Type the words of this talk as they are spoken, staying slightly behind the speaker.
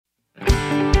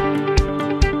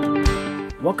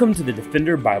Welcome to the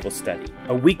Defender Bible Study,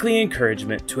 a weekly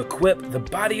encouragement to equip the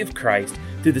body of Christ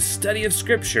through the study of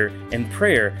Scripture and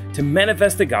prayer to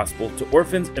manifest the gospel to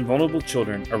orphans and vulnerable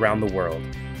children around the world.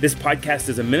 This podcast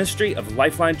is a ministry of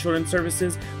Lifeline Children's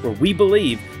Services where we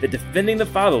believe that defending the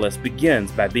fatherless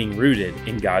begins by being rooted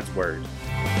in God's Word.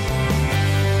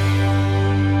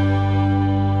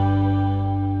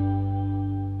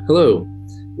 Hello.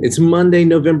 It's Monday,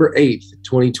 November 8th,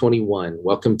 2021.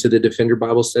 Welcome to the Defender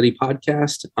Bible Study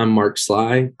Podcast. I'm Mark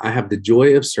Sly. I have the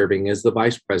joy of serving as the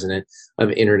Vice President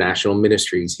of International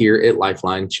Ministries here at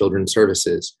Lifeline Children's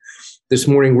Services. This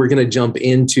morning, we're going to jump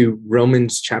into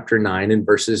Romans chapter 9 and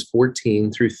verses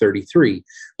 14 through 33.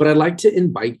 But I'd like to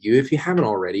invite you, if you haven't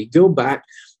already, go back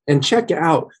and check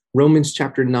out Romans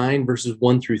chapter 9, verses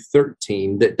 1 through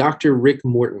 13 that Dr. Rick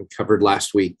Morton covered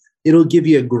last week. It'll give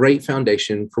you a great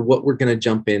foundation for what we're going to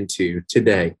jump into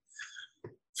today.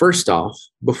 First off,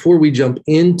 before we jump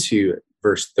into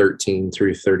verse 13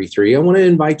 through 33, I want to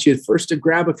invite you first to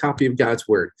grab a copy of God's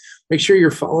Word. Make sure you're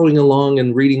following along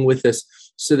and reading with us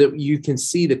so that you can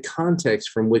see the context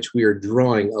from which we are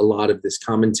drawing a lot of this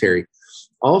commentary.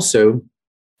 Also,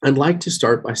 I'd like to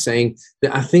start by saying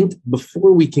that I think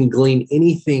before we can glean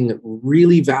anything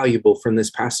really valuable from this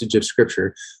passage of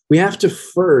Scripture, we have to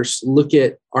first look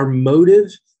at our motive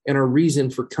and our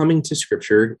reason for coming to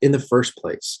Scripture in the first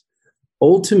place.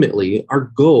 Ultimately, our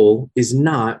goal is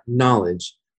not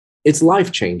knowledge. It's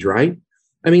life change, right?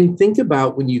 I mean, think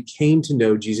about when you came to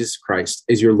know Jesus Christ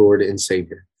as your Lord and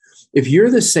Savior. If you're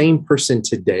the same person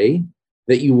today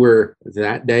that you were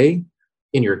that day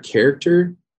in your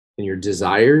character, in your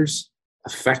desires,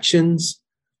 affections,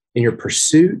 in your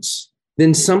pursuits,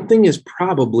 then something is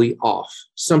probably off.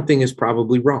 Something is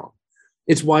probably wrong.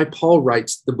 It's why Paul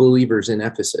writes the believers in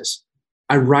Ephesus,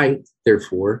 I write,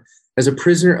 therefore, as a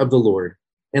prisoner of the Lord,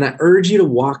 and I urge you to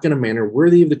walk in a manner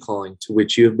worthy of the calling to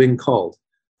which you have been called.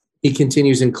 He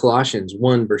continues in Colossians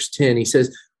 1, verse 10. He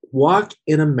says, walk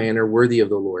in a manner worthy of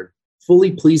the Lord,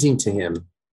 fully pleasing to him,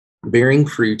 bearing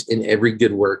fruit in every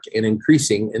good work and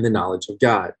increasing in the knowledge of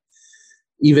God.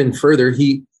 Even further,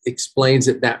 he explains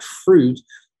that fruit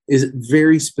is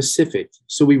very specific.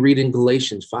 So we read in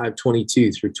Galatians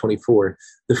 5:22 through 24,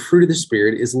 the fruit of the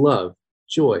Spirit is love,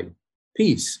 joy,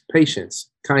 peace,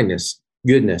 patience, kindness,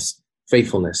 goodness,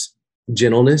 faithfulness,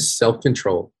 gentleness,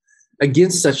 self-control.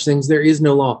 Against such things there is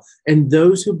no law. And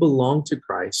those who belong to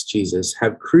Christ Jesus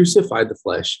have crucified the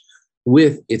flesh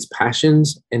with its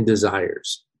passions and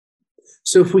desires.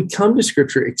 So if we come to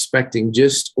Scripture expecting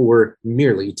just or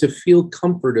merely to feel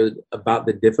comforted about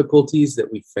the difficulties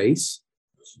that we face,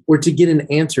 or to get an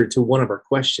answer to one of our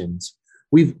questions,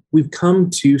 we've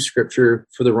come to Scripture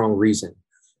for the wrong reason.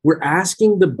 We're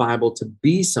asking the Bible to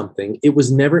be something it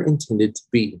was never intended to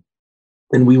be.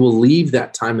 And we will leave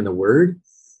that time in the Word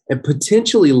and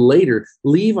potentially later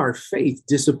leave our faith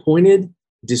disappointed,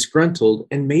 disgruntled,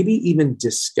 and maybe even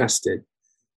disgusted.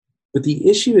 But the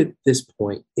issue at this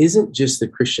point isn't just the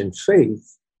Christian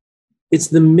faith, it's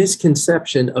the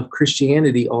misconception of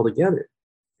Christianity altogether.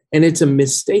 And it's a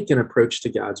mistaken approach to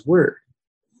God's Word.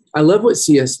 I love what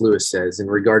C.S. Lewis says in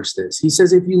regards to this. He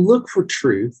says, if you look for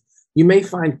truth, you may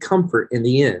find comfort in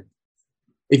the end.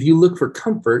 If you look for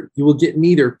comfort, you will get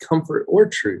neither comfort or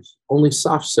truth, only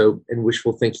soft soap and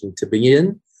wishful thinking to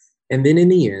begin, and then in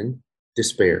the end,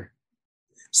 despair.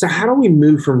 So how do we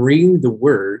move from reading the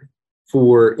Word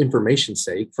for information's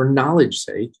sake, for knowledge's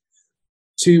sake,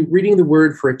 to reading the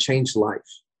Word for a changed life?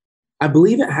 I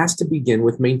believe it has to begin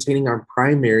with maintaining our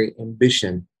primary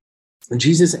ambition. And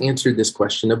Jesus answered this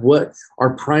question of what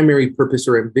our primary purpose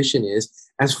or ambition is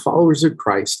as followers of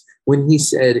Christ when he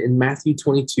said in Matthew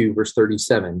 22, verse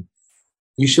 37,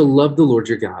 you shall love the Lord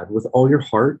your God with all your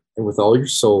heart and with all your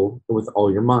soul and with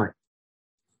all your mind.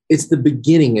 It's the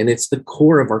beginning and it's the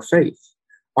core of our faith.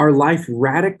 Our life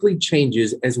radically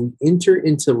changes as we enter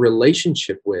into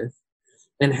relationship with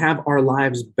and have our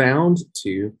lives bound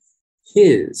to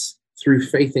his through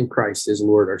faith in Christ as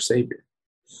Lord, our Savior.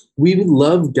 We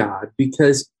love God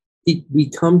because we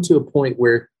come to a point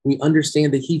where we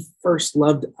understand that he first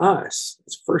loved us.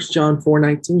 It's 1 John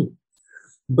 4:19.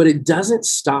 But it doesn't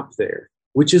stop there,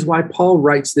 which is why Paul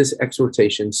writes this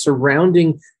exhortation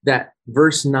surrounding that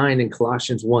verse 9 in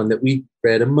Colossians 1 that we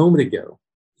read a moment ago.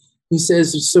 He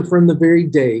says, so from the very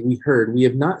day we heard, we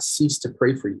have not ceased to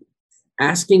pray for you,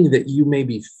 asking that you may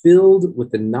be filled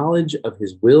with the knowledge of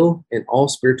his will and all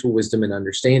spiritual wisdom and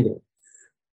understanding,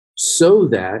 so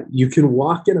that you can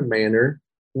walk in a manner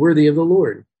worthy of the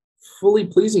Lord, fully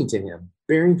pleasing to him,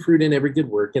 bearing fruit in every good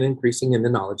work and increasing in the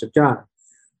knowledge of God,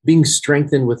 being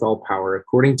strengthened with all power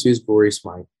according to his glorious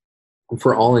might, and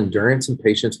for all endurance and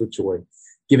patience with joy,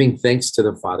 giving thanks to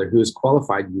the Father who has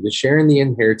qualified you to share in the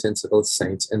inheritance of the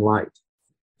saints in light.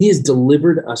 He has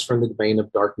delivered us from the domain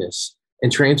of darkness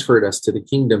and transferred us to the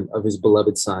kingdom of his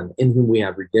beloved Son, in whom we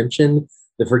have redemption,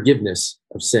 the forgiveness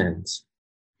of sins.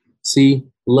 See,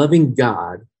 loving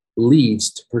God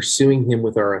leads to pursuing him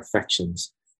with our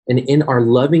affections. And in our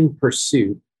loving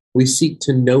pursuit, we seek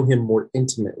to know him more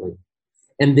intimately.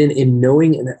 And then in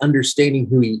knowing and understanding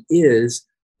who he is,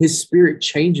 his Spirit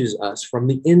changes us from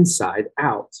the inside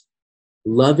out.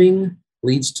 Loving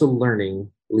leads to learning,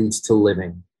 leads to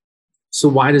living. So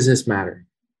why does this matter?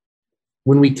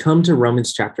 When we come to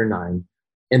Romans chapter 9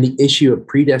 and the issue of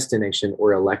predestination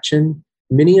or election,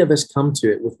 many of us come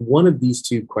to it with one of these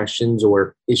two questions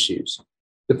or issues.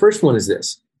 The first one is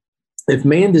this: if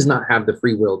man does not have the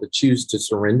free will to choose to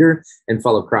surrender and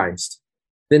follow Christ,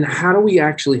 then how do we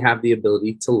actually have the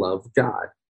ability to love God?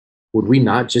 Would we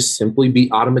not just simply be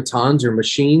automatons or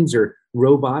machines or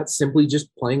robots simply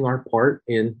just playing our part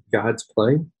in God's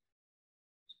play?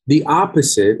 The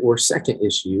opposite or second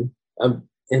issue,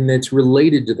 and that's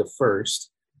related to the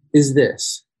first, is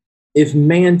this: if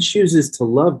man chooses to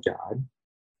love God,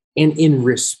 and in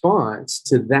response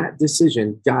to that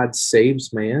decision, God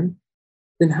saves man,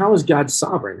 then how is God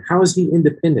sovereign? How is he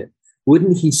independent?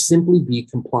 Wouldn't he simply be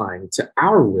complying to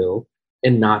our will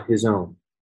and not his own?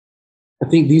 I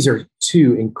think these are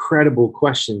two incredible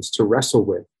questions to wrestle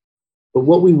with. But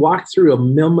what we walked through a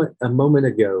moment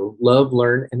ago, Love,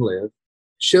 Learn, and Live,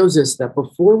 shows us that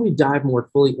before we dive more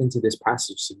fully into this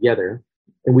passage together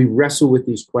and we wrestle with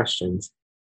these questions,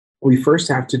 we first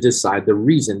have to decide the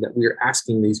reason that we are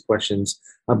asking these questions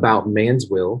about man's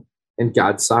will and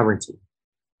God's sovereignty.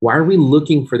 Why are we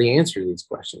looking for the answer to these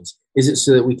questions? Is it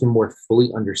so that we can more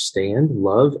fully understand,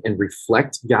 love, and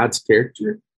reflect God's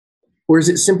character? Or is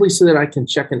it simply so that I can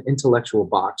check an intellectual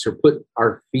box or put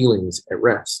our feelings at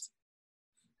rest?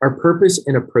 Our purpose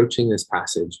in approaching this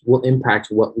passage will impact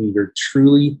what we are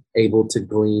truly able to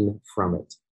glean from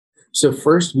it. So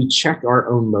first, we check our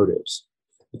own motives.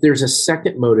 But there's a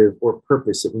second motive or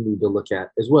purpose that we need to look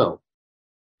at as well.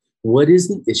 What is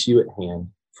the issue at hand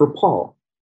for Paul?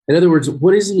 In other words,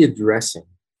 what is he addressing?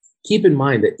 Keep in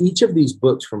mind that each of these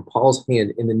books from Paul's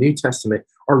hand in the New Testament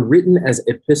are written as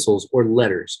epistles or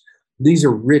letters. These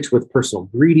are rich with personal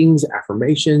greetings,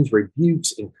 affirmations,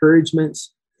 rebukes,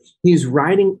 encouragements. He's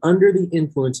writing under the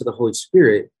influence of the Holy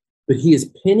Spirit, but he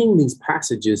is penning these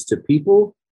passages to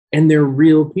people, and they're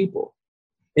real people.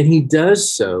 And he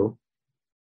does so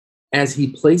as he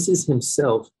places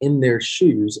himself in their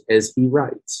shoes as he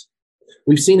writes.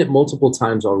 We've seen it multiple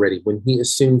times already when he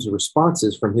assumes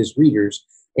responses from his readers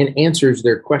and answers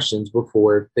their questions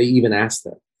before they even ask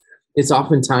them. It's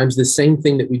oftentimes the same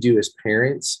thing that we do as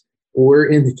parents, or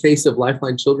in the case of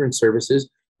Lifeline Children's Services,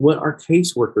 what our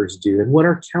caseworkers do and what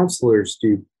our counselors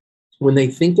do when they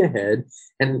think ahead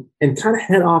and kind of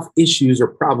head off issues or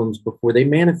problems before they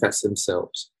manifest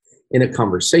themselves in a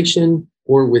conversation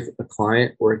or with a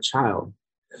client or a child.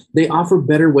 They offer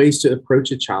better ways to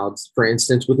approach a child, for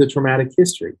instance, with a traumatic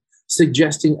history,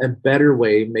 suggesting a better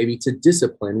way maybe to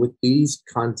discipline with these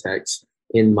contexts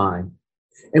in mind.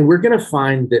 And we're going to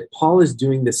find that Paul is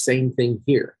doing the same thing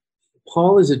here.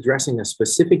 Paul is addressing a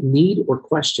specific need or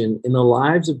question in the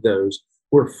lives of those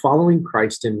who are following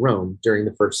Christ in Rome during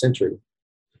the first century.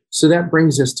 So that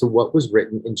brings us to what was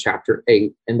written in chapter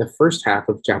 8 and the first half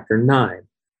of chapter 9.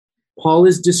 Paul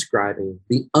is describing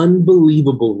the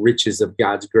unbelievable riches of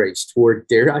God's grace toward,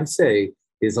 dare I say,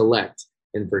 his elect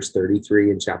in verse 33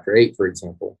 in chapter 8, for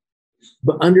example.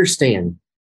 But understand,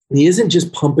 he isn't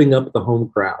just pumping up the home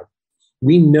crowd.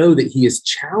 We know that he is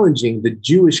challenging the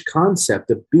Jewish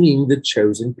concept of being the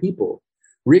chosen people.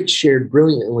 Rick shared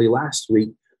brilliantly last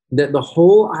week that the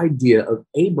whole idea of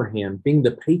Abraham being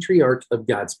the patriarch of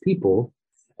God's people,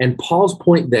 and Paul's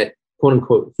point that, quote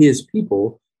unquote, his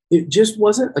people, it just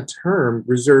wasn't a term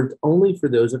reserved only for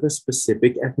those of a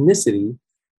specific ethnicity.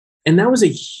 And that was a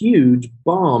huge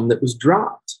bomb that was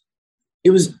dropped.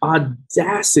 It was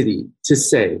audacity to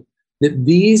say that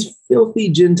these filthy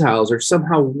Gentiles are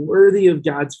somehow worthy of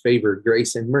God's favor,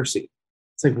 grace, and mercy.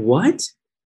 It's like, what?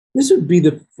 This would be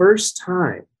the first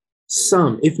time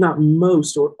some, if not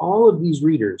most, or all of these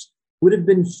readers would have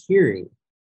been hearing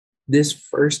this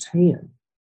firsthand.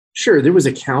 Sure, there was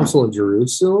a council in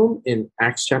Jerusalem in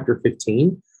Acts chapter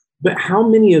 15, but how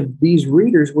many of these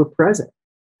readers were present?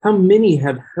 How many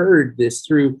have heard this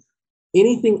through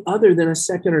anything other than a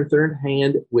second or third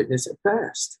hand witness at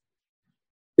best?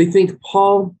 They think,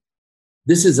 Paul,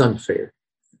 this is unfair.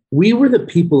 We were the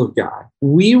people of God.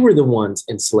 We were the ones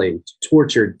enslaved,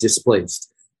 tortured,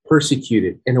 displaced,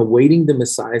 persecuted, and awaiting the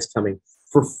Messiah's coming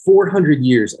for 400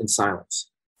 years in silence.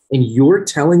 And you're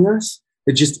telling us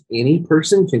That just any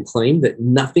person can claim that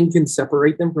nothing can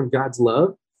separate them from God's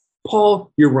love?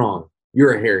 Paul, you're wrong.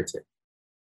 You're a heretic.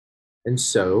 And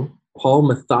so Paul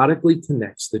methodically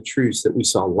connects the truths that we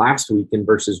saw last week in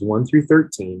verses 1 through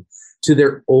 13 to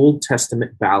their Old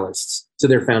Testament ballasts, to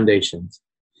their foundations.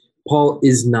 Paul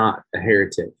is not a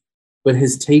heretic, but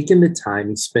has taken the time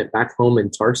he spent back home in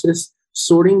Tarsus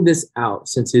sorting this out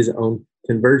since his own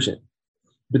conversion.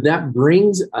 But that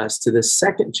brings us to the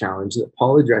second challenge that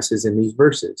Paul addresses in these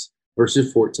verses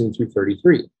 14 through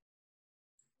 33.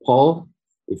 Paul,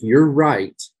 if you're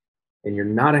right and you're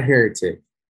not a heretic,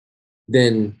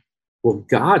 then, well,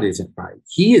 God isn't right.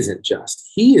 He isn't just.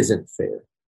 He isn't fair.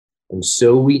 And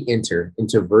so we enter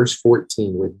into verse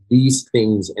 14 with these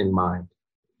things in mind.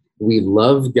 We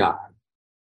love God.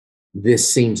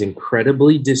 This seems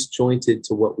incredibly disjointed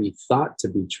to what we thought to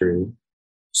be true.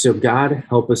 So God,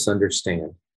 help us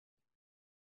understand.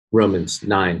 Romans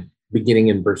 9, beginning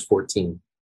in verse 14.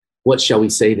 What shall we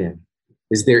say then?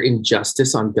 Is there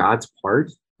injustice on God's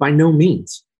part? By no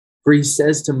means. For he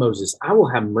says to Moses, I will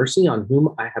have mercy on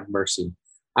whom I have mercy.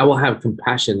 I will have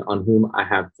compassion on whom I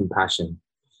have compassion.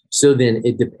 So then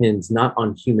it depends not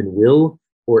on human will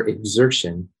or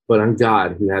exertion, but on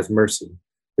God who has mercy.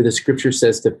 For the scripture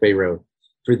says to Pharaoh,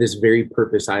 for this very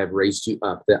purpose I have raised you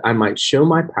up, that I might show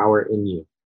my power in you,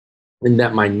 and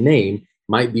that my name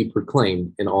might be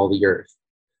proclaimed in all the earth.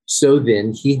 So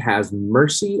then he has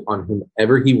mercy on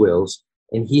whomever he wills,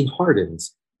 and he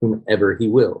hardens whomever he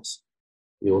wills.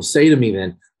 You will say to me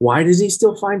then, why does he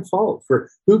still find fault? For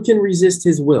who can resist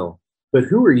his will? But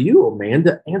who are you, O man,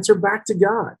 to answer back to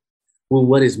God? Will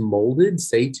what is molded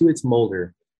say to its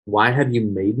molder, why have you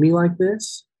made me like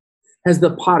this? Has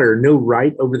the potter no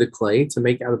right over the clay to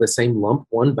make out of the same lump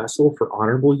one vessel for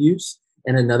honorable use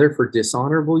and another for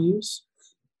dishonorable use?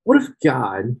 What if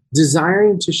God,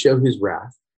 desiring to show his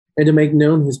wrath and to make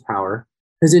known his power,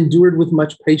 has endured with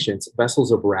much patience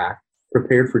vessels of wrath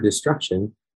prepared for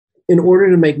destruction, in order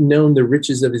to make known the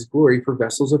riches of his glory for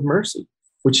vessels of mercy,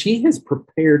 which he has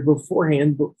prepared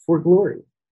beforehand for glory?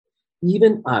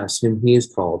 Even us whom he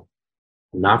has called,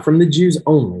 not from the Jews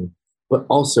only, but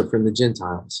also from the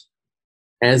Gentiles.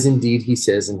 As indeed he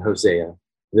says in Hosea,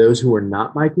 those who are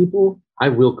not my people, I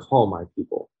will call my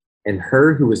people, and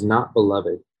her who is not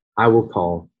beloved, I will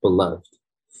call beloved.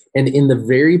 And in the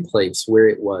very place where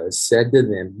it was said to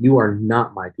them, you are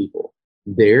not my people,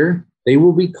 there they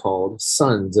will be called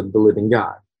sons of the living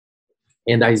God.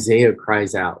 And Isaiah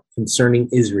cries out concerning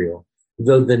Israel,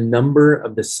 though the number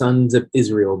of the sons of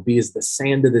Israel be as the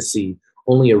sand of the sea,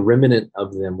 only a remnant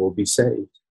of them will be saved.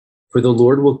 For the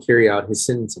Lord will carry out his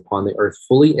sentence upon the earth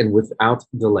fully and without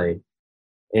delay.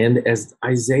 And as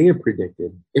Isaiah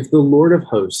predicted, if the Lord of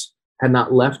hosts had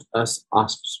not left us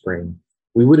offspring,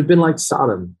 we would have been like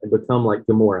Sodom and become like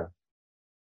Gomorrah.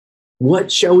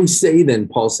 What shall we say then,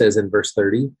 Paul says in verse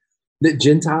 30, that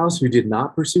Gentiles who did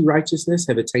not pursue righteousness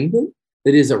have attained it?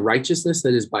 That is a righteousness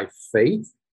that is by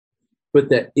faith, but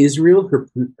that Israel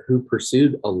who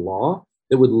pursued a law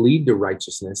that would lead to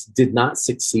righteousness did not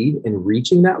succeed in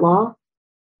reaching that law?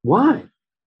 Why?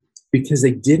 Because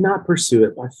they did not pursue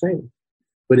it by faith,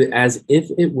 but as if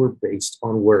it were based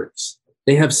on works.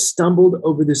 They have stumbled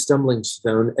over the stumbling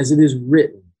stone, as it is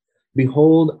written,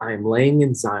 behold, I am laying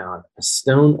in Zion a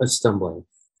stone of stumbling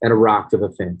and a rock of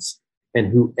offense,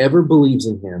 and whoever believes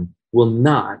in him will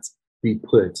not be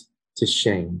put to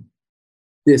shame.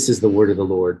 This is the word of the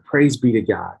Lord. Praise be to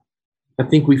God. I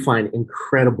think we find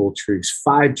incredible truths,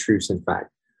 5 truths, in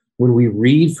fact, when we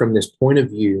read from this point of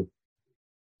view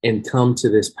and come to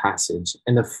this passage.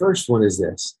 And the first one is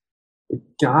this: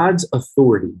 God's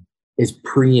authority is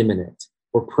preeminent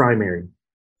or primary.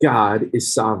 God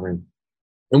is sovereign.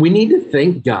 And we need to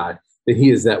thank God that he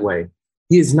is that way.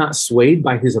 He is not swayed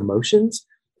by his emotions.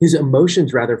 His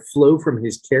emotions rather flow from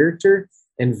his character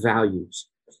and values.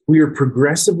 We are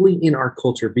progressively in our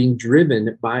culture being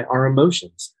driven by our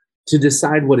emotions to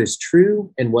decide what is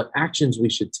true and what actions we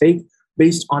should take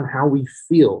based on how we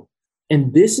feel.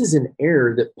 And this is an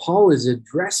error that Paul is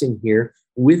addressing here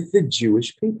with the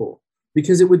Jewish people,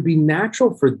 because it would be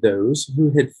natural for those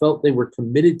who had felt they were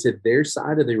committed to their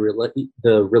side of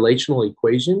the relational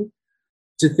equation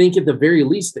to think at the very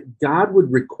least that God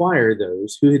would require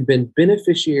those who had been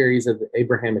beneficiaries of the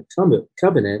Abrahamic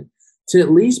covenant to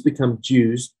at least become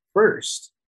Jews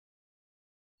first.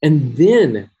 And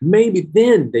then, maybe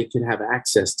then they could have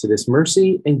access to this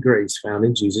mercy and grace found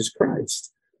in Jesus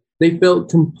Christ. They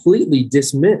felt completely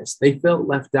dismissed. They felt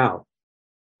left out.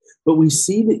 But we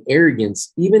see the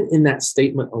arrogance even in that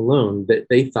statement alone, that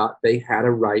they thought they had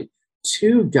a right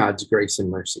to God's grace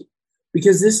and mercy.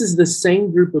 Because this is the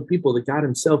same group of people that God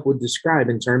himself would describe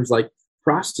in terms like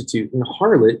prostitute and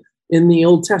harlot in the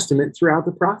Old Testament throughout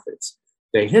the prophets.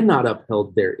 They had not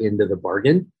upheld their end of the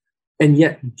bargain. And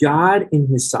yet God in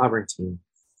his sovereignty,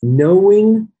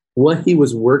 knowing what he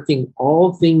was working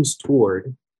all things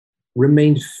toward,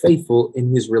 remained faithful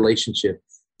in his relationship,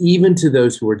 even to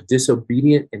those who were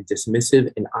disobedient and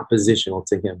dismissive and oppositional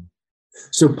to him.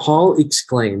 So Paul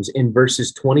exclaims in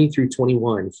verses 20 through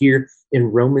 21 here in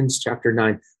Romans chapter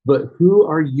 9, but who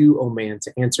are you, O man,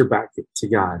 to answer back to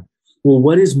God? Will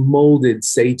what is molded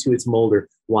say to its molder,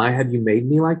 why have you made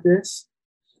me like this?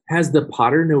 Has the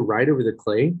potter no right over the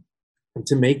clay and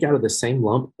to make out of the same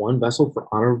lump one vessel for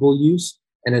honorable use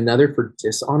and another for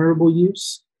dishonorable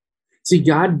use? See,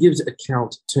 God gives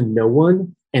account to no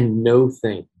one and no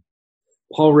thing.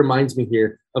 Paul reminds me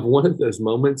here of one of those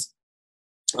moments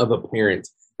of a parent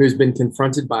who's been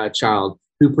confronted by a child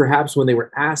who perhaps when they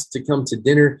were asked to come to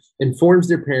dinner informs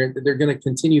their parent that they're going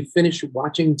to finish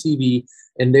watching TV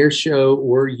and their show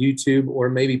or YouTube or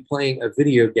maybe playing a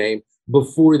video game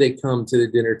before they come to the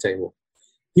dinner table.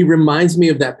 He reminds me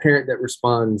of that parent that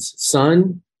responds,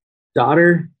 son,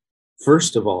 daughter,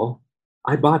 first of all,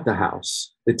 I bought the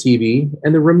house, the TV,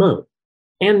 and the remote,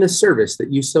 and the service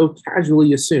that you so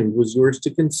casually assumed was yours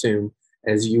to consume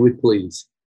as you would please.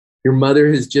 Your mother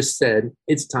has just said,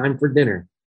 it's time for dinner.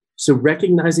 So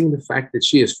recognizing the fact that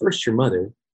she is first your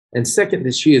mother, and second,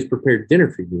 that she has prepared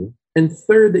dinner for you, and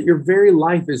third, that your very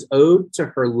life is owed to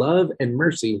her love and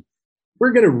mercy,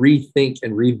 we're going to rethink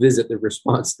and revisit the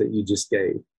response that you just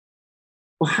gave.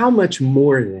 Well, how much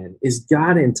more then is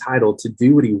God entitled to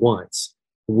do what he wants,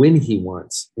 when he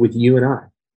wants, with you and I,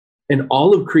 and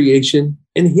all of creation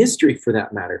and history for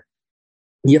that matter?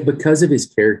 Yet because of his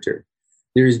character,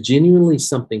 there is genuinely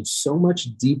something so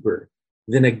much deeper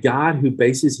than a God who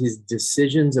bases his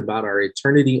decisions about our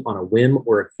eternity on a whim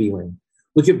or a feeling.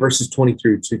 Look at verses 20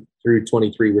 through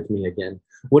 23 with me again.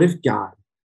 What if God,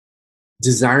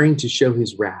 desiring to show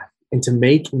his wrath and to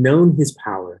make known his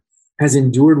power, has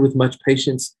endured with much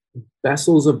patience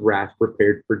vessels of wrath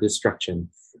prepared for destruction,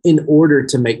 in order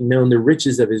to make known the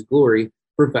riches of his glory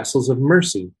for vessels of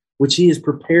mercy, which he has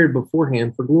prepared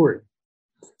beforehand for glory?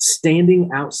 Standing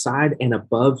outside and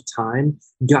above time,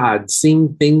 God,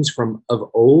 seeing things from of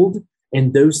old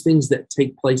and those things that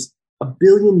take place a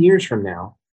billion years from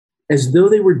now, as though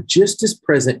they were just as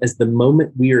present as the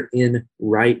moment we are in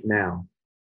right now.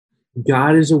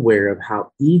 God is aware of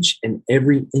how each and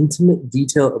every intimate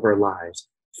detail of our lives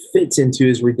fits into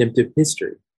his redemptive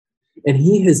history. And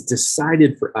he has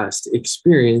decided for us to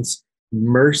experience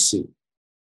mercy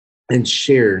and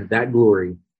share that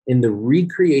glory in the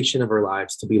recreation of our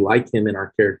lives to be like him in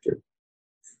our character.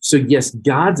 So yes,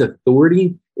 God's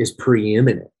authority is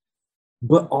preeminent,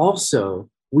 but also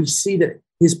we see that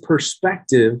his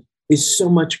perspective is so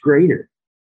much greater.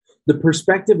 The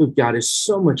perspective of God is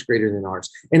so much greater than ours.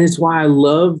 And it's why I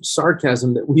love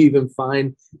sarcasm that we even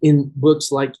find in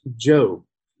books like Job.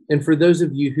 And for those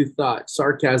of you who thought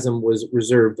sarcasm was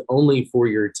reserved only for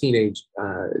your teenage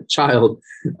child,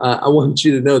 I want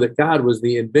you to know that God was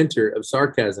the inventor of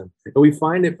sarcasm. And we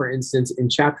find it, for instance, in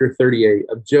chapter 38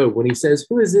 of Job, when he says,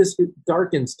 who is this who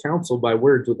darkens counsel by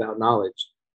words without knowledge?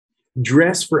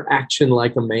 Dress for action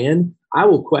like a man. I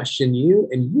will question you,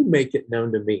 and you make it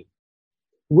known to me.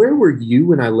 Where were you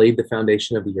when I laid the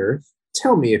foundation of the earth?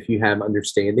 Tell me if you have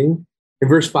understanding. In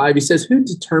verse 5, he says, who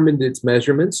determined its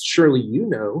measurements? Surely you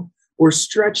know. Or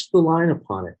stretched the line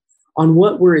upon it? On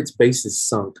what were its bases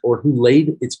sunk? Or who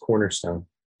laid its cornerstone?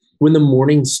 When the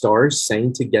morning stars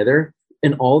sang together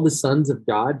and all the sons of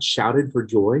God shouted for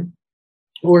joy?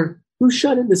 Or who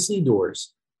shut in the sea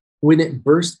doors when it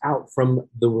burst out from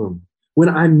the womb? When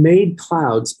I made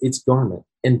clouds its garment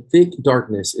and thick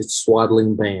darkness its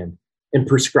swaddling band, and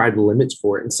prescribed limits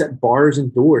for it, and set bars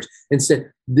and doors, and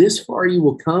said, this far you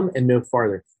will come and no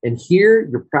farther, and here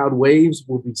your proud waves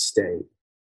will be stayed.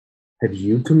 Have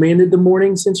you commanded the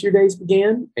morning since your days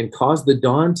began, and caused the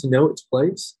dawn to know its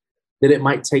place, that it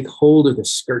might take hold of the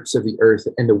skirts of the earth,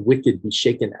 and the wicked be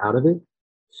shaken out of it?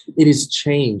 It is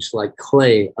changed like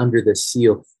clay under the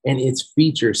seal, and its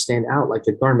features stand out like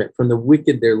a garment. From the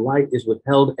wicked their light is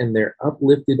withheld, and their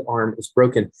uplifted arm is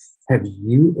broken. Have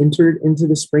you entered into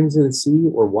the springs of the sea,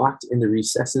 or walked in the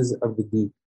recesses of the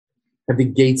deep? Have the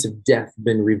gates of death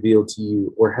been revealed to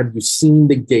you, or have you seen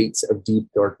the gates of deep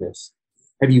darkness?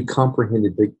 Have you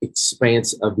comprehended the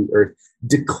expanse of the earth?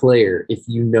 Declare if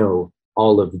you know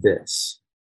all of this.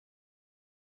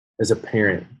 As a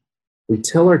parent, we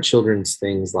tell our children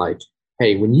things like,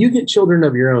 hey, when you get children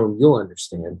of your own, you'll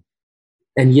understand.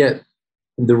 And yet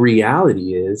the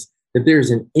reality is that there's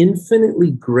an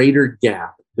infinitely greater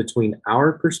gap between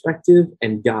our perspective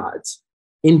and God's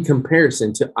in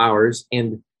comparison to ours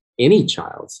and any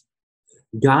child's.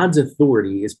 God's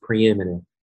authority is preeminent.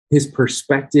 His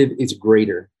perspective is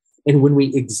greater. And when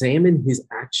we examine his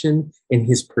action and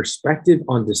his perspective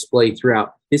on display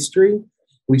throughout history,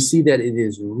 we see that it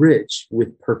is rich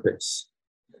with purpose.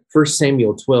 1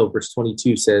 Samuel 12, verse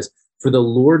 22 says, "For the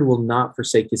Lord will not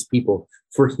forsake his people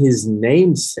for his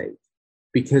name's sake,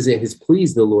 because it has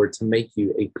pleased the Lord to make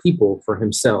you a people for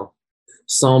himself."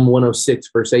 Psalm 106,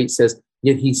 verse 8 says,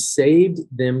 "Yet he saved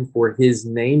them for his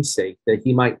name's sake, that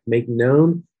he might make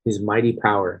known his mighty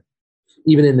power."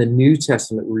 Even in the New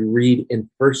Testament, we read in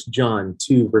 1 John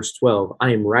 2, verse 12,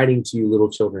 "I am writing to you,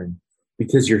 little children,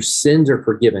 because your sins are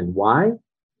forgiven." Why?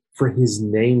 For his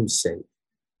name's sake.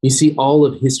 You see, all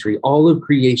of history, all of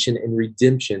creation and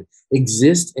redemption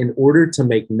exist in order to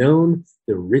make known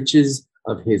the riches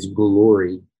of his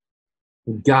glory.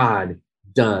 God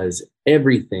does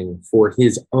everything for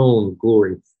his own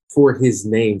glory, for his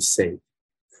name's sake.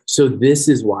 So this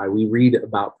is why we read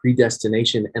about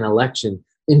predestination and election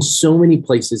in so many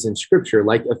places in scripture,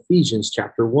 like Ephesians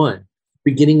chapter 1.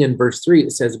 Beginning in verse 3,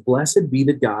 it says, "Blessed be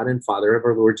the God and Father of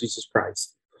our Lord Jesus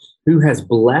Christ, who has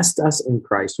blessed us in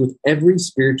Christ with every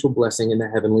spiritual blessing in the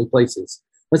heavenly places."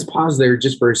 Let's pause there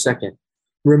just for a second.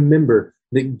 Remember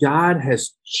that God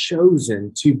has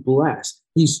chosen to bless.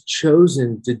 He's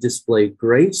chosen to display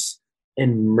grace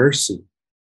and mercy.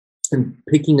 And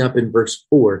picking up in verse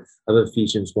 4 of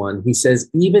Ephesians 1, he says,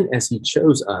 "Even as he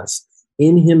chose us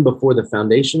in him before the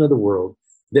foundation of the world,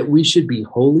 that we should be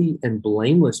holy and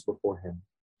blameless before him.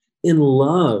 In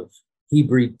love, he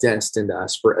predestined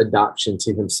us for adoption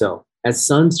to himself as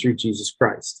sons through Jesus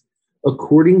Christ,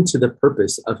 according to the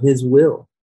purpose of his will,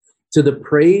 to the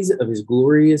praise of his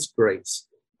glorious grace,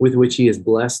 with which he has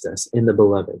blessed us in the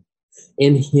beloved.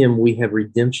 In him we have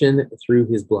redemption through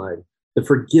his blood, the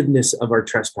forgiveness of our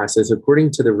trespasses,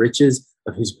 according to the riches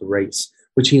of his grace,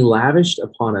 which he lavished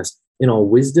upon us in all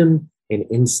wisdom and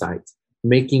insight,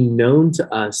 making known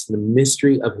to us the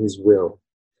mystery of his will,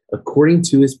 according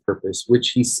to his purpose,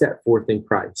 which he set forth in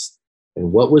Christ."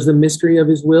 And what was the mystery of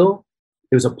his will?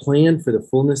 It was a plan for the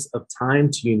fullness of time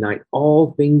to unite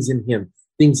all things in him,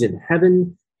 things in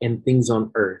heaven and things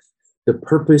on earth. The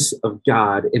purpose of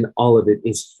God in all of it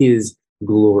is his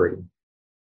glory.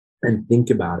 And think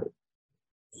about it.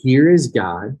 Here is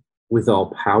God with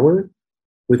all power,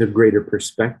 with a greater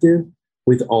perspective,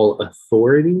 with all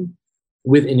authority,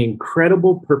 with an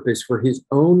incredible purpose for his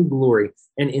own glory.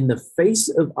 And in the face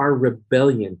of our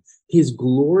rebellion, his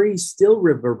glory still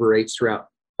reverberates throughout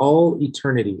all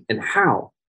eternity. And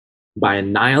how? By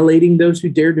annihilating those who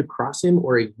dare to cross him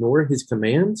or ignore his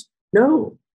commands?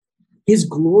 No. His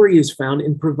glory is found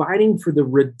in providing for the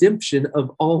redemption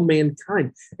of all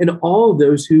mankind and all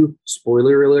those who,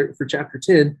 spoiler alert for chapter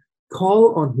 10,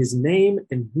 call on his name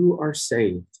and who are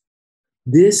saved.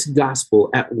 This gospel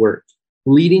at work,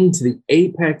 leading to the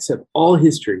apex of all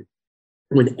history,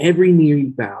 when every knee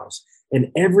bows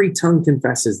and every tongue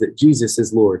confesses that Jesus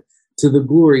is Lord, to the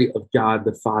glory of God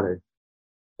the Father.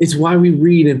 It's why we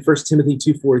read in 1 Timothy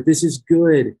 2:4, "This is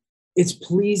good. It's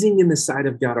pleasing in the sight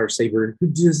of God our Savior, who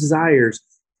desires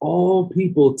all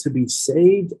people to be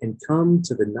saved and come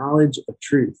to the knowledge of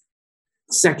truth."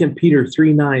 2 Peter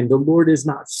 3:9, "The Lord is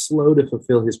not slow to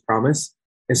fulfill his promise,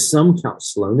 as some count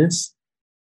slowness,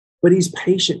 but he's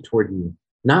patient toward you,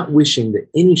 not wishing that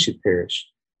any should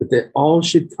perish, but that all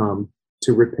should come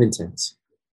to repentance."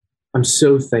 I'm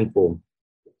so thankful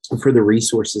for the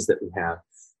resources that we have,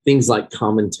 things like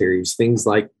commentaries, things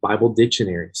like Bible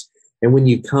dictionaries. And when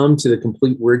you come to the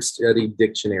Complete Word Study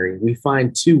Dictionary, we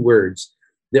find two words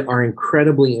that are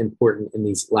incredibly important in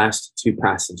these last two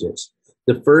passages.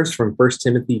 The first, from 1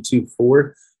 Timothy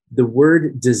 2:4, the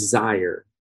word desire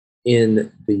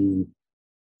in the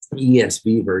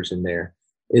ESV version there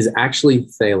is actually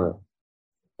thelo.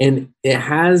 And it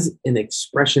has an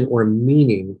expression or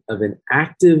meaning of an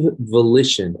active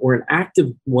volition or an act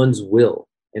of one's will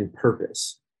and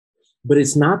purpose. But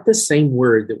it's not the same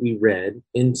word that we read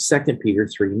in 2 Peter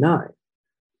 3:9.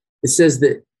 It says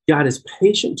that God is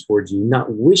patient towards you,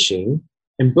 not wishing.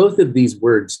 And both of these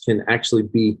words can actually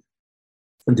be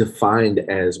defined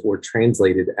as or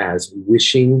translated as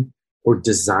wishing or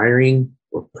desiring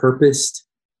or purposed.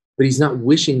 But he's not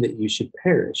wishing that you should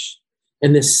perish.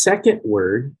 And the second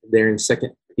word there in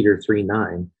 2 Peter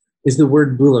 3:9 is the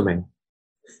word boulomai.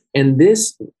 And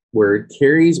this word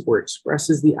carries or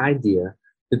expresses the idea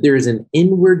that there is an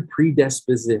inward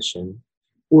predisposition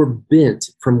or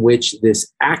bent from which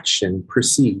this action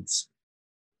proceeds.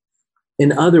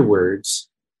 In other words,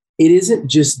 it isn't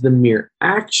just the mere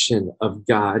action of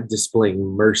God displaying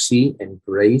mercy and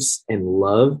grace and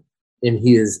love, and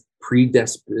he is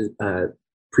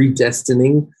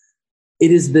predestining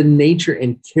It is the nature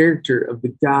and character of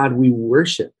the God we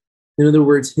worship. In other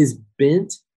words, his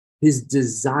bent, his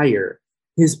desire,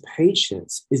 his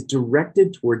patience is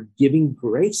directed toward giving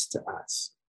grace to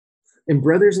us. And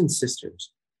brothers and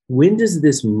sisters, when does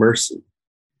this mercy,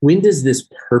 when does this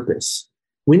purpose,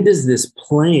 when does this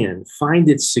plan find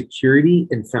its security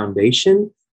and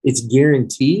foundation, its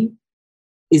guarantee?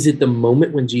 Is it the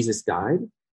moment when Jesus died?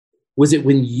 Was it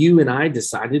when you and I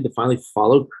decided to finally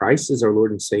follow Christ as our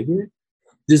Lord and Savior?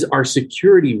 Does our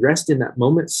security rest in that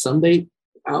moment someday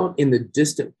out in the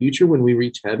distant future when we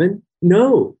reach heaven?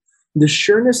 No. The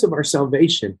sureness of our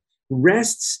salvation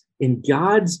rests in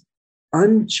God's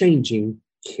unchanging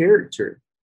character.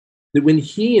 That when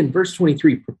he, in verse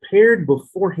 23, prepared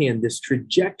beforehand this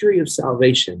trajectory of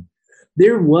salvation,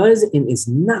 there was and is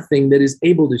nothing that is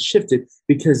able to shift it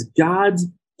because God's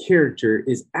character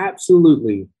is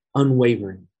absolutely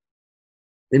unwavering.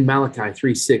 In Malachi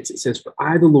 3:6, it says, "For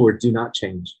I, the Lord, do not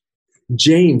change."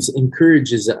 James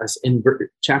encourages us in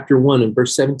chapter 1 and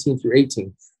verse 17 through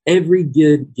 18. Every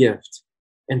good gift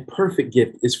and perfect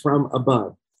gift is from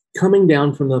above, coming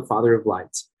down from the Father of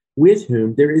lights, with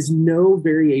whom there is no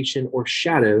variation or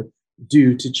shadow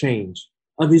due to change.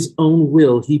 Of his own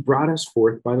will, he brought us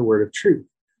forth by the word of truth,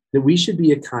 that we should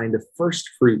be a kind of first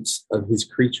fruits of his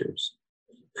creatures.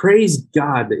 Praise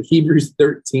God that Hebrews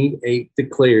 13:8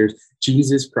 declares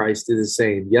Jesus Christ is the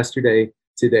same yesterday,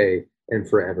 today, and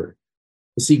forever.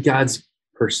 You see, God's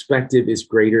perspective is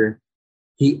greater.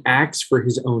 He acts for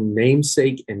his own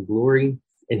namesake and glory,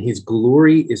 and his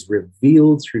glory is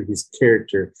revealed through his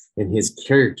character, and his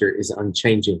character is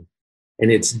unchanging,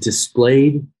 and it's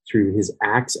displayed through his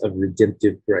acts of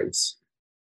redemptive grace.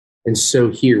 And so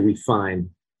here we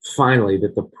find finally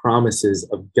that the promises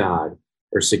of God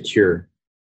are secure.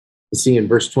 You see, in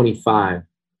verse 25,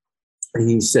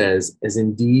 he says, as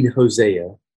indeed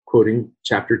Hosea, quoting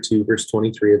chapter 2, verse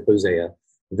 23 of Hosea,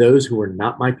 "Those who are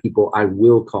not my people, I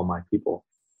will call my people,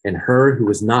 and her who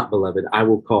is not beloved, I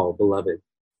will call beloved."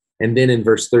 And then in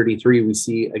verse 33, we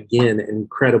see again an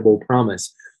incredible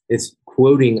promise. It's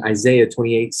quoting Isaiah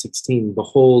 28:16,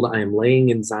 "Behold, I am laying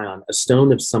in Zion a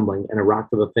stone of stumbling and a rock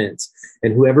of offense,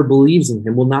 and whoever believes in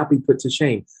him will not be put to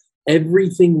shame."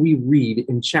 Everything we read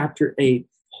in chapter 8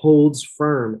 holds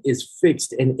firm, is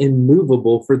fixed and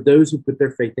immovable for those who put their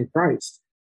faith in Christ.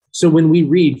 So when we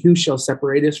read, "Who shall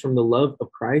separate us from the love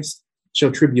of Christ?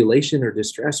 Shall tribulation or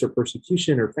distress or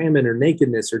persecution or famine or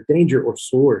nakedness or danger or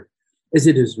sword? As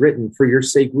it is written, for your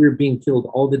sake we are being killed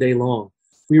all the day long.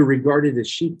 We are regarded as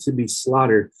sheep to be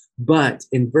slaughtered." But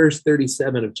in verse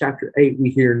 37 of chapter 8, we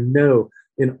hear, "No,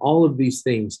 in all of these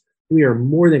things, we are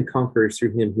more than conquerors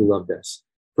through him who loved us.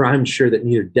 For I'm sure that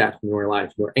neither death nor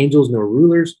life, nor angels, nor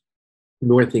rulers,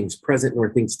 nor things present,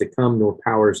 nor things to come, nor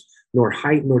powers, nor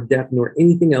height, nor depth, nor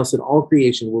anything else in all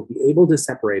creation will be able to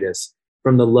separate us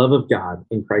from the love of God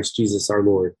in Christ Jesus our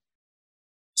Lord."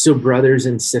 So, brothers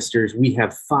and sisters, we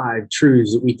have 5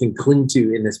 truths that we can cling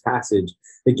to in this passage: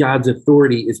 that God's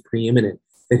authority is preeminent,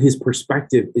 that his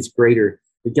perspective is greater,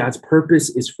 that God's purpose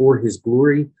is for his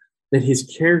glory, that his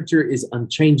character is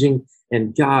unchanging,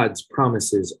 and God's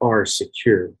promises are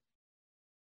secure.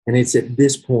 And it's at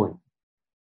this point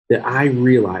that I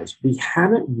realize we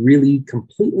haven't really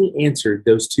completely answered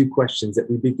those 2 questions that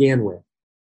we began with.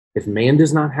 If man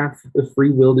does not have the free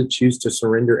will to choose to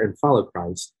surrender and follow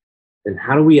Christ, then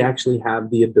how do we actually have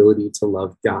the ability to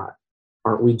love God?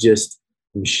 Aren't we just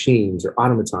machines or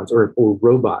automatons or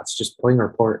robots just playing our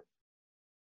part?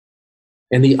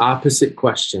 And the opposite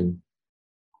question,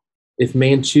 if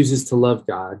man chooses to love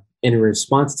God, and in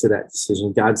response to that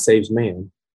decision, God saves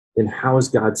man, then how is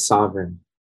God sovereign?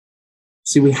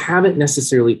 See, we haven't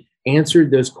necessarily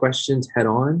answered those questions head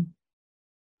on,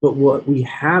 but what we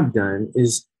have done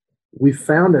is we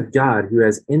found a God who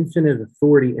has infinite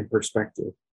authority and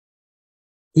perspective.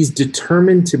 He's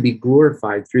determined to be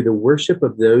glorified through the worship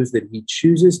of those that he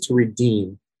chooses to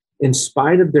redeem in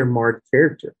spite of their marred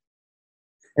character.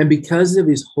 And because of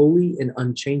his holy and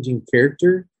unchanging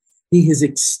character, he has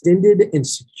extended and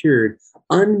secured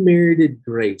unmerited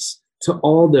grace to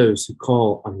all those who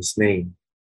call on his name.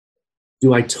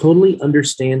 Do I totally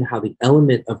understand how the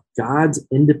element of God's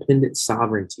independent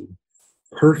sovereignty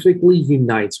perfectly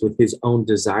unites with his own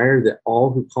desire that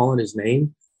all who call on his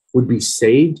name would be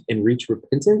saved and reach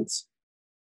repentance?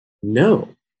 No.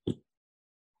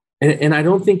 And I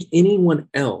don't think anyone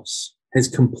else has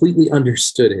completely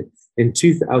understood it in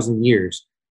 2,000 years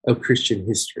of Christian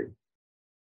history.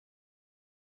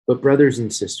 But brothers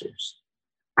and sisters,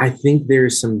 I think there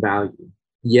is some value,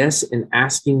 yes, in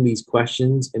asking these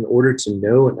questions in order to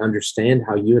know and understand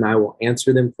how you and I will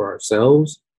answer them for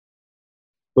ourselves.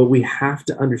 But we have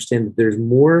to understand that there's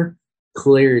more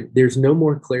clarity. There's no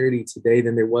more clarity today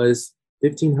than there was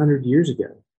 1,500 years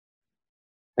ago.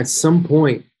 At some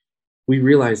point, we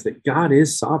realize that God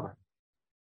is sovereign.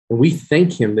 And we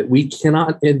thank him that we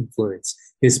cannot influence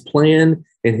his plan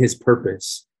and his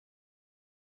purpose.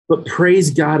 But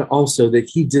praise God also that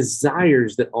he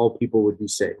desires that all people would be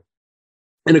saved.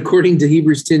 And according to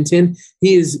Hebrews 10:10,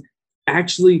 he has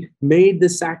actually made the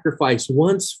sacrifice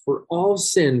once for all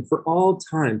sin, for all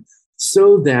time,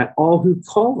 so that all who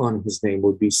call on his name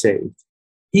would be saved.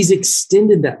 He's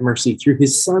extended that mercy through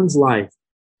his son's life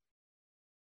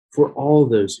for all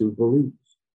those who believe.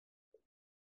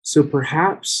 So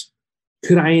perhaps,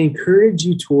 could I encourage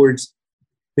you towards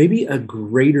maybe a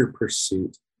greater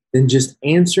pursuit than just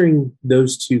answering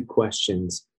those two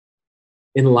questions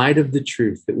in light of the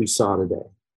truth that we saw today?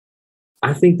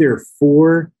 I think there are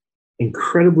 4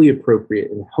 incredibly appropriate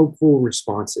and helpful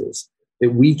responses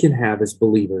that we can have as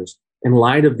believers in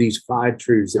light of these 5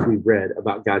 truths that we've read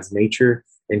about God's nature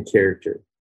and character.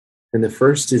 And the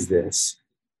first is this: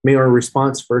 may our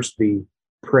response first be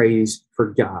praise for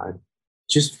God,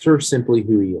 just for simply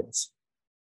who he is.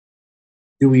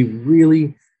 Do we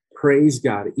really praise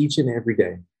God each and every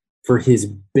day for his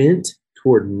bent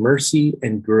toward mercy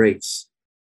and grace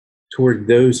toward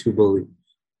those who believe?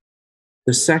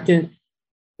 The second,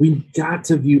 we've got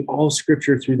to view all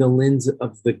scripture through the lens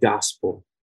of the gospel.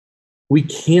 We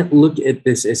can't look at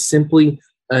this as simply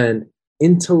an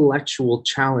intellectual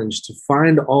challenge to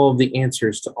find all of the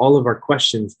answers to all of our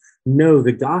questions. No,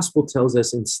 the gospel tells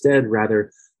us instead,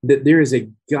 rather, that there is a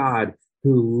God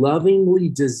who lovingly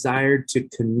desired to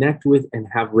connect with and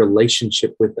have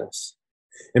relationship with us.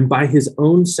 And by his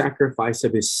own sacrifice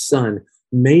of his son,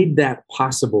 made that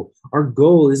possible. Our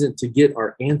goal isn't to get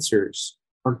our answers.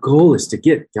 Our goal is to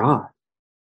get God.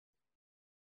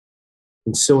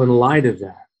 And so in light of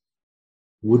that,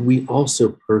 would we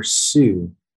also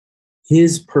pursue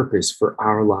his purpose for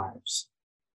our lives?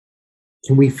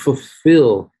 Can we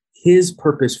fulfill his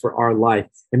purpose for our life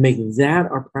and make that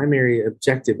our primary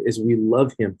objective as we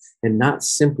love him, and not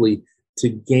simply to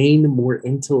gain more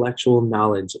intellectual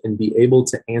knowledge and be able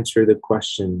to answer the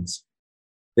questions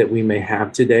that we may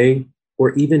have today,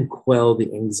 or even quell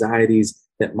the anxieties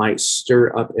that might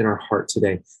stir up in our heart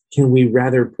today? Can we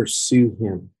rather pursue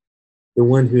him, the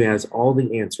one who has all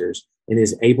the answers and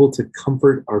is able to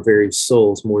comfort our very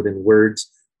souls more than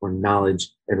words or knowledge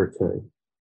ever could?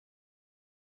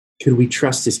 Could we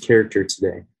trust his character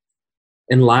today?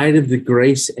 In light of the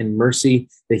grace and mercy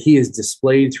that he has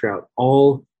displayed throughout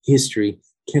all history,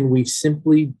 can we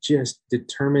simply just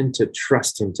determine to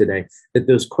trust him today? That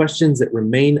those questions that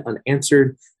remain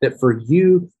unanswered, that for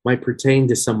you might pertain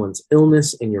to someone's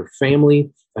illness in your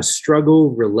family, a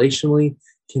struggle relationally,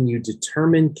 can we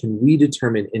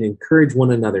determine and encourage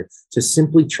one another to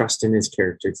simply trust in his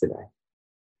character today?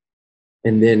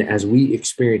 And then as we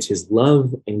experience his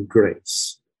love and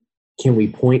grace, can we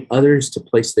point others to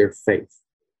place their faith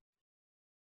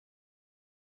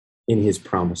in his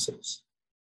promises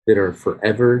that are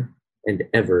forever and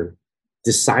ever,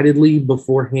 decidedly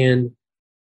beforehand,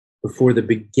 before the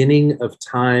beginning of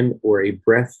time or a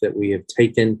breath that we have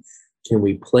taken? Can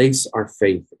we place our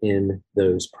faith in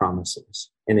those promises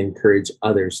and encourage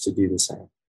others to do the same?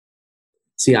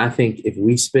 See, I think if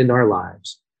we spend our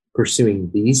lives pursuing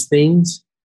these things,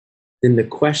 then the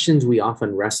questions we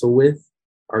often wrestle with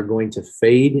are going to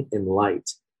fade in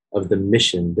light of the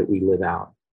mission that we live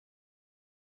out.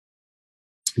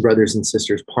 Brothers and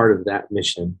sisters, part of that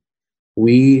mission,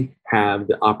 we have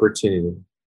the opportunity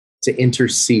to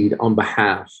intercede on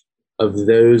behalf of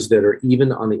those that are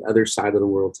even on the other side of the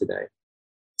world today.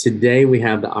 Today, we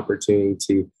have the opportunity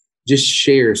to just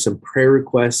share some prayer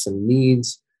requests and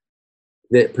needs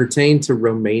that pertain to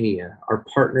Romania, our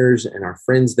partners and our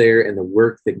friends there, and the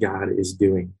work that God is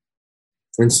doing.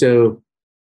 And so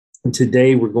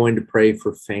today, we're going to pray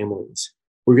for families.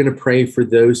 We're going to pray for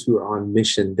those who are on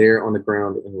mission there on the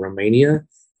ground in Romania.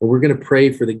 And we're going to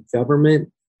pray for the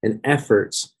government and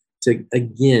efforts to,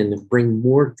 again, bring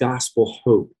more gospel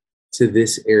hope to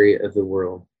this area of the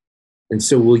world. And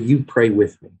so will you pray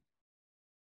with me?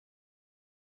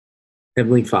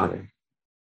 Heavenly Father,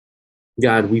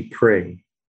 God, we pray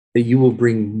that you will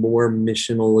bring more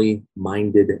missionally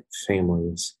minded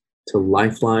families to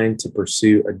Lifeline to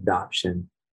pursue adoption,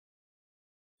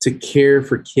 to care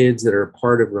for kids that are a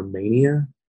part of Romania,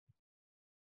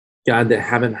 God, that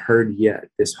haven't heard yet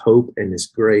this hope and this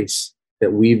grace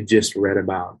that we've just read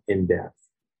about in depth.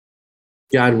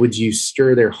 God, would you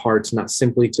stir their hearts not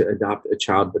simply to adopt a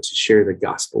child, but to share the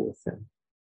gospel with them?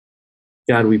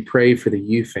 God, we pray for the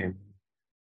Yu family.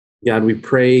 God, we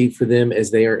pray for them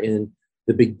as they are in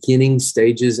the beginning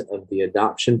stages of the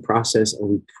adoption process. And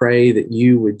we pray that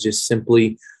you would just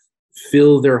simply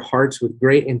fill their hearts with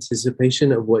great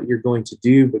anticipation of what you're going to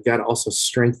do, but God, also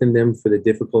strengthen them for the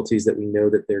difficulties that we know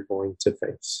that they're going to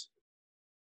face.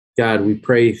 God, we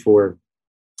pray for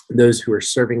those who are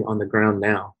serving on the ground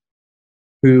now,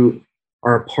 who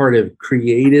are a part of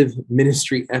creative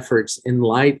ministry efforts in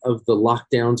light of the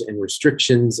lockdowns and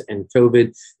restrictions and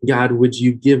COVID. God, would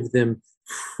you give them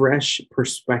fresh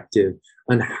perspective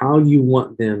on how you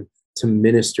want them to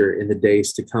minister in the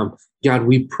days to come? God,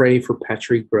 we pray for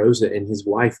Patrick Groza and his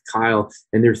wife, Kyle,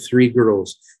 and their 3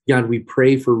 girls. God, we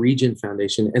pray for Region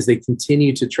Foundation as they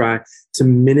continue to try to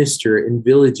minister in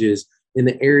villages in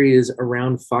the areas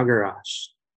around Fagarash.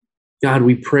 God,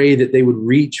 we pray that they would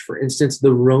reach, for instance,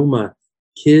 the Roma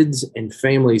kids and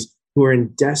families who are in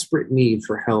desperate need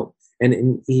for help and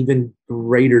in even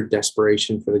greater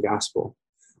desperation for the gospel.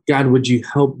 God, would you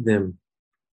help them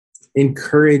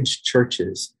encourage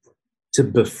churches to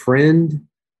befriend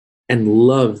and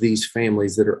love these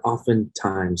families that are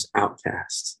oftentimes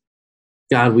outcasts?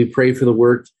 God, we pray for the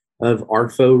work of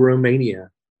ARFO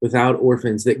Romania, Without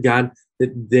Orphans, that God,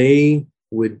 that they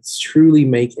would truly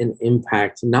make an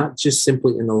impact, not just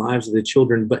simply in the lives of the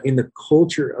children, but in the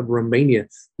culture of Romania,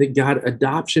 that God,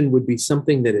 adoption would be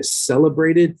something that is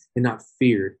celebrated and not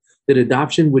feared, that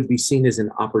adoption would be seen as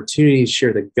an opportunity to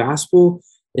share the gospel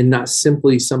and not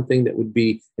simply something that would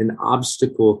be an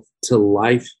obstacle to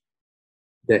life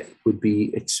that would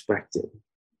be expected.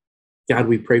 God,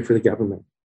 we pray for the government.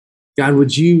 God,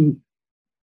 would you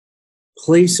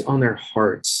place on their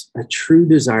hearts a true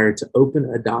desire to open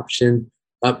adoption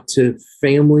up to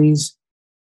families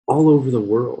all over the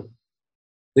world?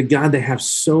 That God, they have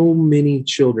so many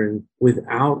children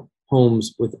without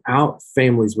homes, without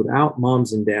families, without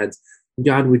moms and dads.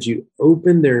 God, would you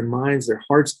open their minds, their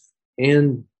hearts,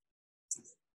 and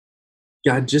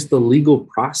God, just the legal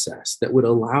process that would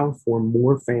allow for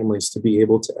more families to be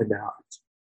able to adopt.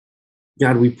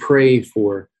 God, we pray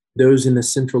for those in the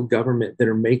central government that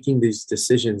are making these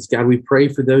decisions. God, we pray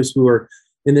for those who are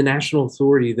in the national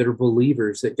authority that are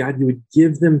believers, that God, you would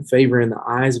give them favor in the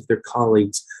eyes of their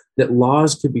colleagues, that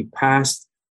laws could be passed,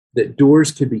 that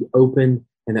doors could be opened,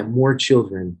 and that more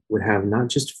children would have not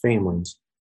just families,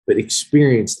 but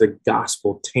experience the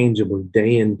gospel tangibly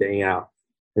day in, day out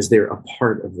as they're a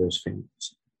part of those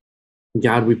families.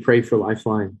 God, we pray for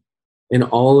Lifeline in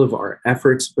all of our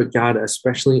efforts, but God,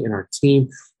 especially in our team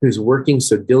who's working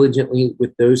so diligently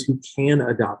with those who can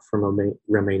adopt from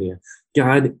Romania.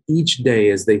 God, each day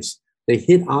as they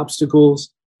hit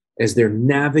obstacles, as they're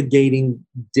navigating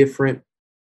different,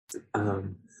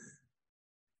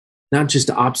 not just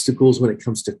obstacles when it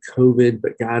comes to COVID,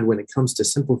 but God, when it comes to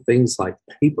simple things like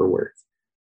paperwork.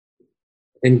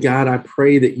 And God, I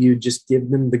pray that you just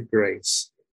give them the grace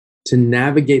to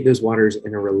navigate those waters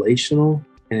in a relational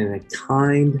and in a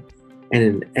kind and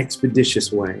an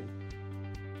expeditious way.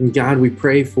 And God, we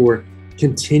pray for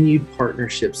continued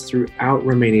partnerships throughout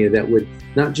Romania that would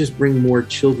not just bring more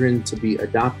children to be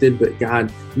adopted, but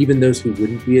God, even those who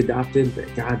wouldn't be adopted,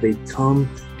 that God, they come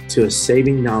to a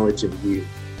saving knowledge of you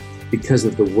because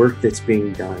of the work that's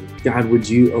being done. God, would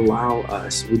you allow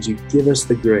us, would you give us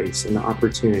the grace and the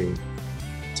opportunity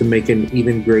to make an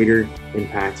even greater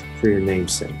impact for your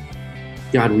name's sake?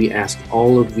 God, we ask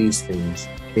all of these things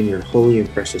in your holy and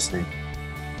precious name.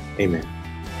 Amen.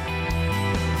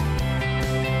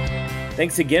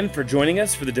 Thanks again for joining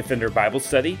us for the Defender Bible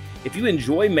Study. If you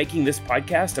enjoy making this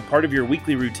podcast a part of your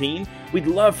weekly routine, we'd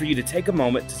love for you to take a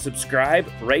moment to subscribe,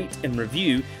 rate, and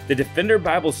review the Defender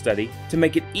Bible Study to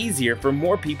make it easier for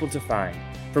more people to find.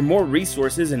 For more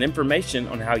resources and information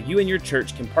on how you and your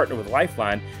church can partner with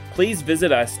Lifeline, please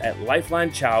visit us at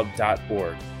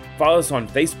lifelinechild.org. Follow us on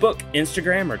Facebook,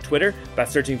 Instagram, or Twitter by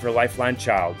searching for Lifeline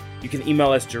Child. You can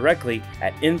email us directly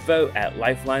at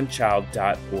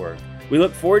info@lifelinechild.org. We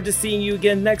look forward to seeing you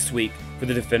again next week for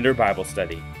the Defender Bible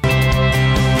Study.